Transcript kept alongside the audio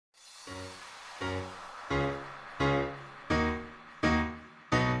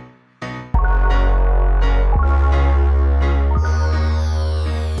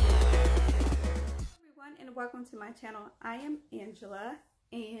my channel. I am Angela,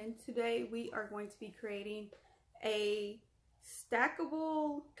 and today we are going to be creating a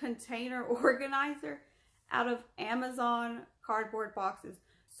stackable container organizer out of Amazon cardboard boxes.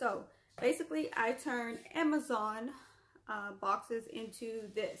 So basically I turned Amazon boxes into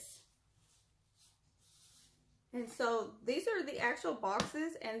this. And so these are the actual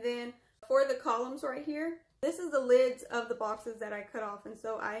boxes, and then for the columns right here, this is the lids of the boxes that I cut off. And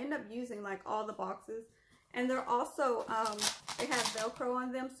so I end up using like all the boxes, and they're also they have Velcro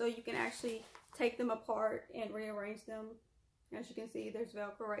on them, so you can actually take them apart and rearrange them. As you can see, there's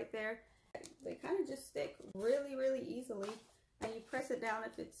Velcro right there. They kind of just stick really easily, and you press it down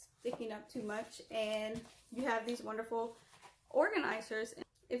if it's sticking up too much, and you have these wonderful organizers.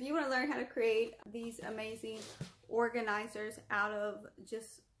 If you want to learn how to create these amazing organizers out of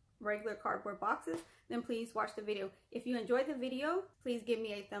just regular cardboard boxes, then please watch the video. If you enjoyed the video, please give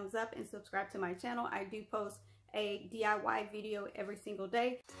me a thumbs up and subscribe to my channel. I do post a DIY video every single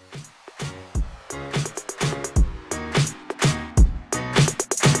day.